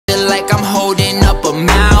feel like I'm holding up a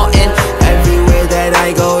mountain. Everywhere that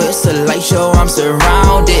I go, it's a light show, I'm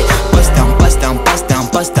surrounded. Bust down, bust down, bust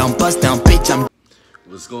down, bust down, bust down, bitch, I'm...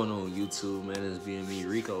 What's going on YouTube, man? It's being me,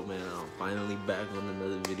 Rico, man. I'm finally back on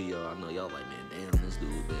another video. I know y'all like, man, damn, this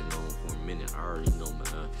dude been on for a minute. I already know,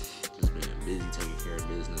 man. Just been busy taking care of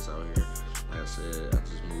business out here. Like I said, I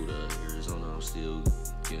just moved to Arizona. I'm still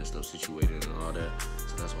getting stuff situated and all that.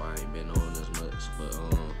 So that's why I ain't been on as much. But,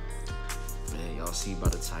 man, y'all see by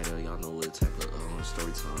the title, y'all know what type of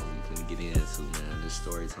story time we finna get into, man. This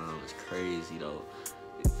story time is crazy, though.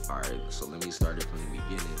 Alright, so let me start it from the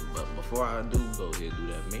beginning. But before I do go ahead and do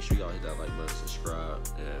that, make sure y'all hit that like button, subscribe,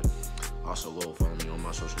 and also go follow me on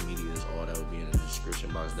my social medias. All that will be in the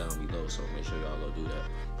description box down below. So make sure y'all go do that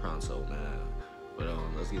pronto, man. But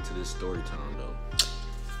let's get to this story time though.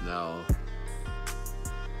 Now,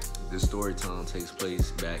 this story time takes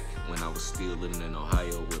place back when I was still living in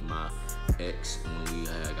Ohio with my ex, when we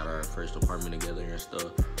had got our first apartment together and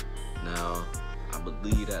stuff. Now, I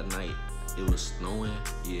believe that night it was snowing.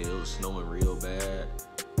 Yeah, it was snowing real bad.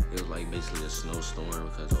 It was like basically a snowstorm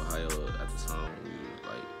because Ohio at the time, we was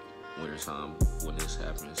like winter time when this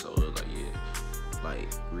happened. So it was like, yeah, like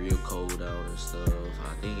real cold out and stuff.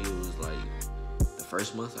 I think it was like the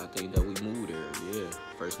first month I think that we moved there. Yeah,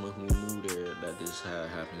 first month we moved there that this had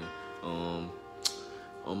happened.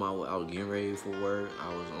 On my way, I was getting ready for work. I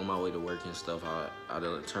was on my way to work and stuff. I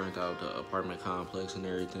turned out the apartment complex and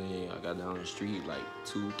everything. I got down the street, like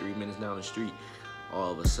 2-3 minutes down the street.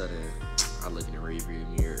 All of a sudden, I look in the rearview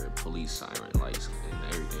mirror, police siren lights and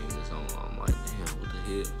everything is on. I'm like, damn, what the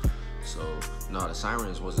hell? So, no, the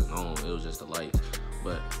sirens wasn't on. It was just the lights.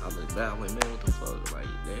 But I look back, I'm like, man, what the fuck? Like,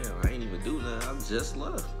 damn, I ain't even do nothing. I just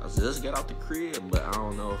left. I just got out the crib, but I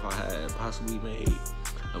don't know if I had possibly made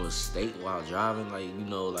a mistake while driving, like, you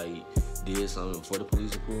know, like, did something before the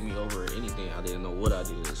police would pull me over or anything. I didn't know what I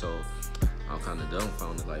did, so I'm kind of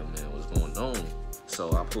dumbfounded, like, man, what's going on?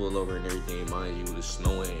 So I pulled over and everything. Mind you, it was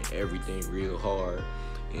snowing, everything real hard,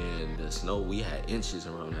 and the snow, we had inches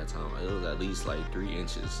around that time. It was at least like 3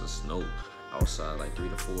 inches of snow outside, like 3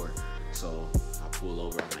 to 4. So I pulled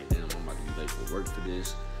over, I'm like, damn, I'm about to be late for work for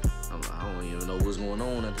this. I don't even know what's going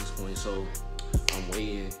on at this point, so I'm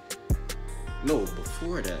waiting. No,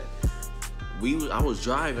 before that, I was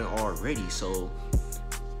driving already, so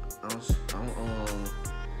I'm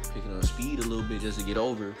picking up speed a little bit just to get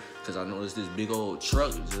over, because I noticed this big old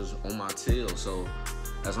truck just on my tail. So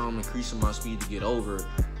as I'm increasing my speed to get over,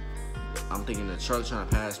 I'm thinking the truck trying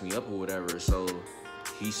to pass me up or whatever. So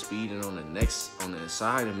he's speeding on the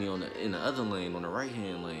side of me in the other lane, on the right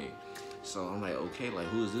hand lane. So I'm like, okay, like,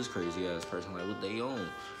 who is this crazy ass person? Like, what they on?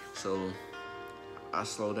 So I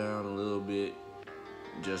slow down a little bit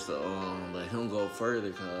just to let him go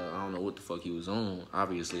further, because I don't know what the fuck he was on.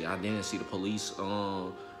 Obviously, I didn't see the police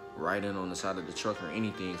riding on the side of the truck or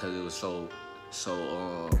anything, because it was so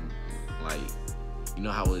like, you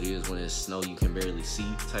know how it is when it's snow, you can barely see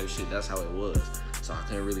type shit. That's how it was. So I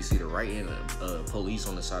couldn't really see the right end of police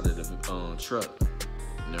on the side of the truck.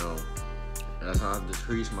 You know, that's how I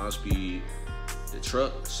decreased my speed. The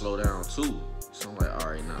truck slowed down too. So I'm like,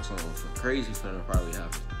 all right, now something crazy finna probably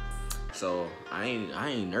happen. So I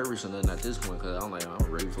ain't nervous or nothing at this point, because I'm like, I'm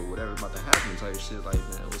ready for whatever about to happen type shit. Like,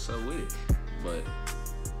 man, what's up with it? But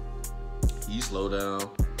he slowed down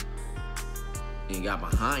and got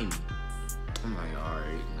behind me. I'm like, all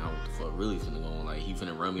right, now what the fuck really finna go on? Like, he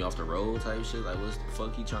finna run me off the road type shit? Like, what's the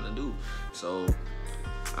fuck he trying to do? So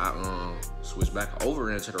I switched back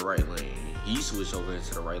over into the right lane. He switched over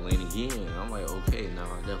into the right lane again. I'm like, okay, now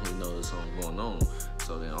I definitely know there's something going on.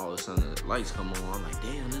 So then all of a sudden the lights come on. I'm like,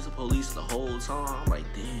 damn, there's a police the whole time. I'm like,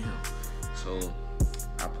 damn. So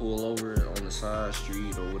I pull over on the side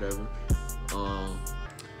street or whatever.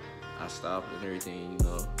 I stopped and everything, you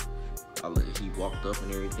know. He walked up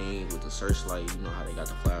and everything with the searchlight. You know how they got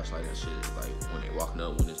the flashlight and shit, like when they walking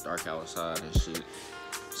up when it's dark outside and shit.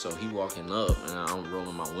 So he walking up and I'm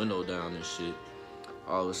rolling my window down and shit.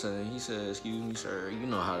 All of a sudden he said, excuse me, sir. You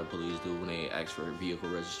know how the police do when they ask for vehicle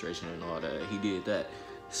registration and all that. He did that.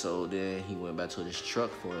 So then he went back to his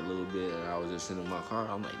truck for a little bit, and I was just sitting in my car.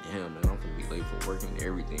 I'm like, damn, man, I'm gonna be late for work and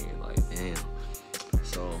everything. Like, damn.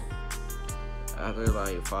 So after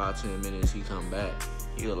like 5-10 minutes, he come back.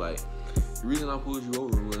 He was like, the reason I pulled you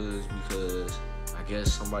over was because I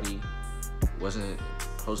guess somebody wasn't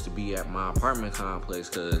supposed to be at my apartment complex,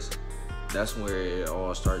 because that's where it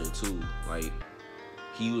all started too. Like,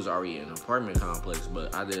 he was already in an apartment complex,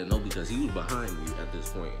 but I didn't know because he was behind me at this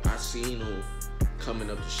point. I seen him coming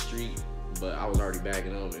up the street, but I was already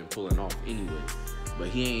backing up and pulling off anyway. But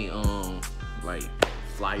he ain't like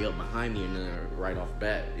fly up behind me, and then right off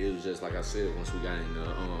bat, it was just like I said. Once we got in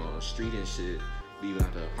the street and shit, leaving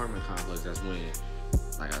out the apartment complex, that's when,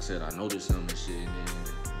 like I said, I noticed him and shit, and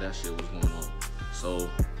then that shit was going on. So,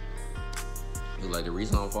 like, the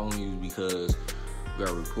reason I'm following you is because we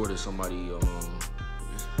got reported somebody,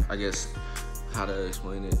 I guess, how to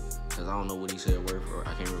explain it, because I don't know what he said word for,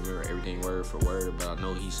 I can't remember everything word for word, but I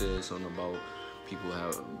know he said something about people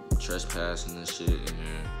have trespassing and shit, and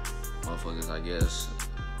then motherfuckers, I guess,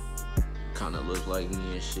 kind of look like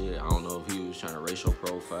me and shit. I don't know if he was trying to racial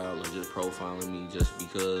profile or just profiling me just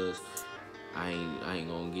because. I ain't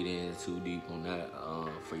gonna get in too deep on that.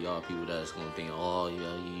 For y'all people that's gonna think, oh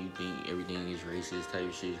yeah, you think everything is racist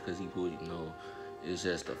type shit because he put, you know, it's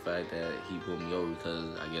just the fact that he put me over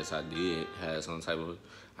because I guess I did have some type of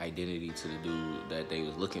identity to the dude that they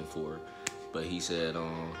was looking for. But he said,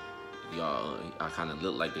 y'all, I kind of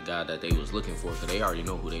looked like the guy that they was looking for because they already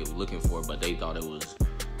know who they were looking for, but they thought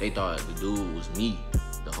the dude was me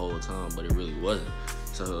the whole time, but it really wasn't.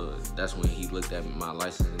 So that's when he looked at my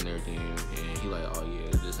license and everything, and he like, oh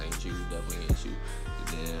yeah, this ain't you, definitely ain't you.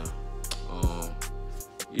 And then,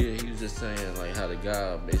 yeah, he was just saying like how the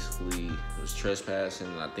guy basically was trespassing,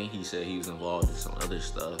 and I think he said he was involved in some other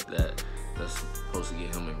stuff that's supposed to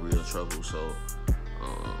get him in real trouble. So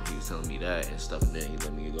he was telling me that and stuff, and then he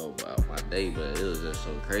let me go about my day. But it was just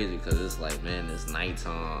so crazy because it's like, man, it's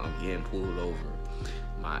nighttime, I'm getting pulled over.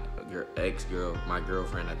 My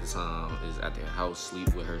girlfriend at the time is at their house,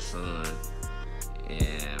 sleep with her son,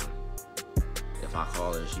 and if I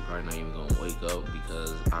call her, she probably not even gonna wake up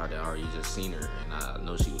because I had already just seen her, and I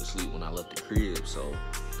know she was asleep when I left the crib. So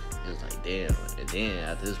it was like, damn. And then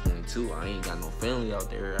at this point too, I ain't got no family out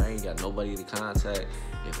there. I ain't got nobody to contact.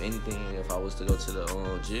 If anything, if I was to go to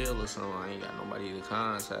the jail or something, I ain't got nobody to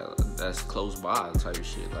contact that's close by type of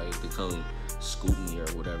shit, like to come scoop me or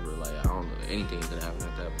whatever. Like, I don't know, anything could happen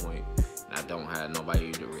at that point. And I don't have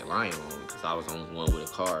nobody to rely on because I was the only one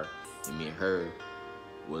with a car, and me and her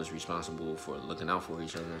was responsible for looking out for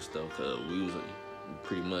each other and stuff, because we was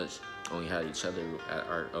pretty much only had each other at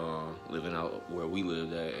our living out where we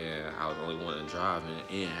lived at, and I was the only one driving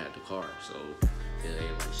and had the car. So it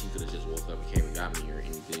ain't like she could have just woke up and came and got me or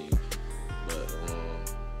anything. But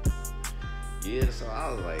yeah, so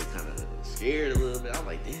I was like kind of scared a little bit. I was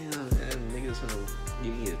like, damn, that nigga's gonna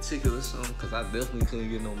give me a ticket or something, because I definitely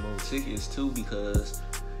couldn't get no more tickets too, because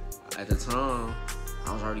at the time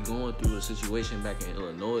I was already going through a situation back in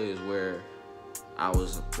Illinois where I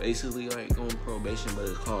was basically like on probation, but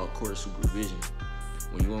it's called court supervision.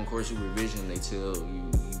 When you on court supervision, they tell you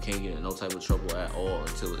you can't get in no type of trouble at all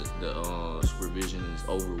until the supervision is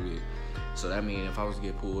over with. So that means if I was to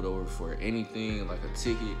get pulled over for anything, like a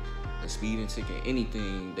ticket, a speeding ticket,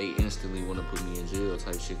 anything, they instantly want to put me in jail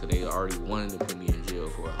type shit, because they already wanted to put me in jail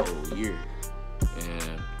for a whole year.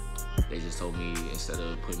 And they just told me instead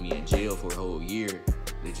of putting me in jail for a whole year,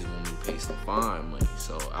 they just want me to pay some fine money.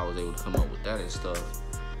 So I was able to come up with that and stuff.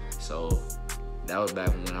 So that was back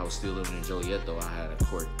when I was still living in Joliet, though. I had a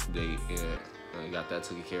court date and I got that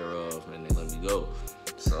taken care of, and they let me go.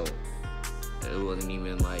 So it wasn't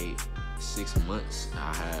even like 6 months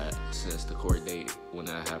I had since the court date when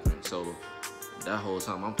that happened. So that whole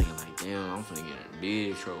time I'm thinking like, damn, I'm finna get in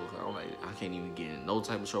big trouble. I'm like, I can't even get in no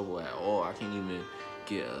type of trouble at all. I can't even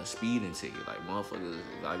get a speeding ticket. Like, motherfuckers,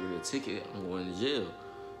 if I get a ticket, I'm going to jail.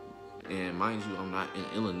 And mind you, I'm not in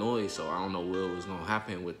Illinois, so I don't know what was gonna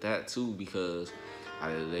happen with that too, because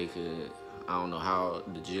they could, I don't know how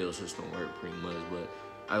the jail system worked pretty much, but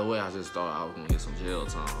either way, I just thought I was gonna get some jail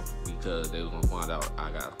time because they was gonna find out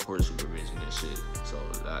I got court supervision and shit. So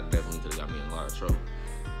that definitely could have got me in a lot of trouble.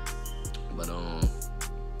 But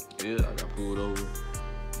yeah, I got pulled over,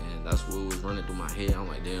 and that's what was running through my head. I'm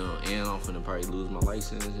like, damn, and I'm finna probably lose my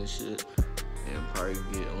license and shit, and probably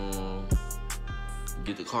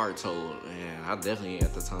get the car towed. And I definitely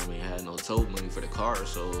at the time ain't had no tow money for the car,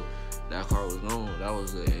 so that car was gone. That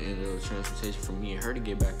was the end of the transportation for me and her to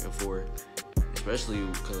get back and forth, especially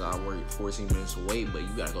because I worked 14 minutes away, but you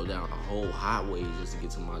gotta go down a whole highway just to get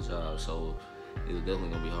to my job. So it was definitely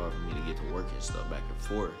gonna be hard for me to get to work and stuff back and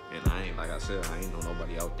forth. And I ain't, like I said, I ain't know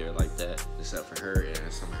nobody out there like that except for her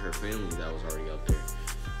and some of her family that was already out there.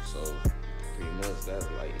 So pretty much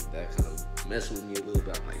that kind of messed with me a little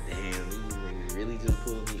bit. I'm like, damn, these niggas really just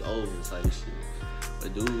pulled me over type shit.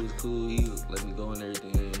 But dude was cool. He let me go and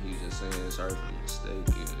everything. He was just saying sorry for the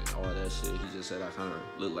mistake and all that shit. He just said I kind of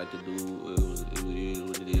looked like the dude. It is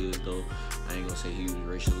what it is, though. I ain't gonna say he was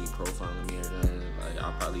racially profiling me or nothing. Like,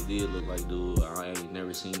 I probably did look like dude. I ain't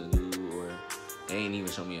never seen the dude, or they ain't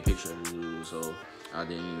even show me a picture of the dude. So I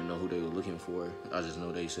didn't even know who they were looking for. I just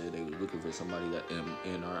know they said they were looking for somebody that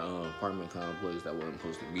in our apartment complex that wasn't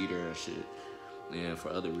supposed to be there and shit, and for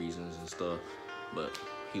other reasons and stuff. But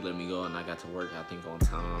he let me go and I got to work, I think, on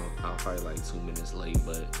time. I was probably like 2 minutes late,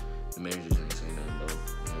 but the manager didn't say nothing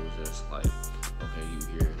though. It was just like, okay, you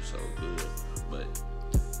here, so good. But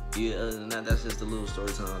yeah, other than that, that's just a little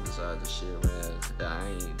story time I decided to share, man. I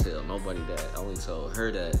ain't tell nobody that. I only told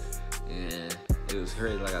her that. And it was her,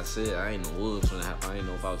 like I said, I ain't know what was gonna happen. I ain't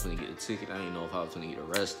know if I was gonna get a ticket. I ain't know if I was gonna get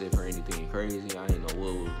arrested for anything crazy. I ain't know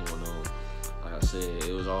what was going on. Like I said,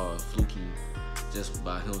 it was all fluky just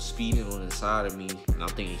by him speeding on the side of me. And I'm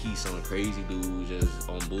thinking he's some crazy dude just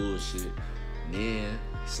on bullshit. And then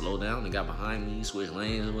he slowed down and got behind me, switched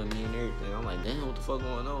lanes with me and everything. I'm like, damn, what the fuck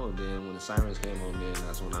going on? Then when the sirens came on, then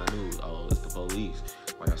that's when I knew, oh, it's the police.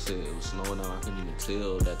 Like I said, it was snowing out. I couldn't even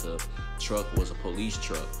tell that the truck was a police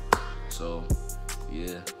truck. So,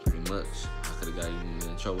 yeah, pretty much. I could have got even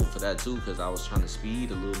in trouble for that too, because I was trying to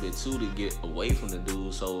speed a little bit too to get away from the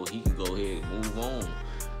dude so he could go ahead and move on.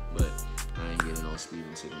 But I ain't getting no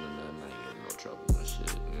speeding ticket or nothing. I ain't getting no trouble and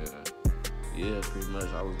shit. Yeah, pretty much.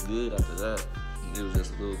 I was good after that. It was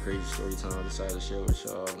just a little crazy story time I decided to share with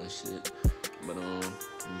y'all and shit. But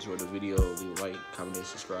enjoy the video. Leave a like, comment, and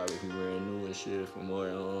subscribe if you're brand new and shit for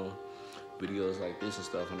more videos like this and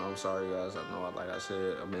stuff. And I'm sorry, guys. I know, like I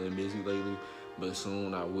said, I've been busy lately, but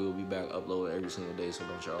soon I will be back uploading every single day. So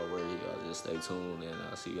don't y'all worry. Y'all just stay tuned, and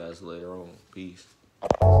I'll see you guys later on. Peace.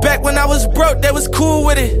 Back when I was broke, they was cool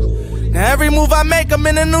with it. Now every move I make, I'm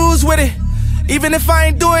in the news with it. Even if I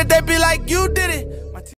ain't do it, they be like, you did it.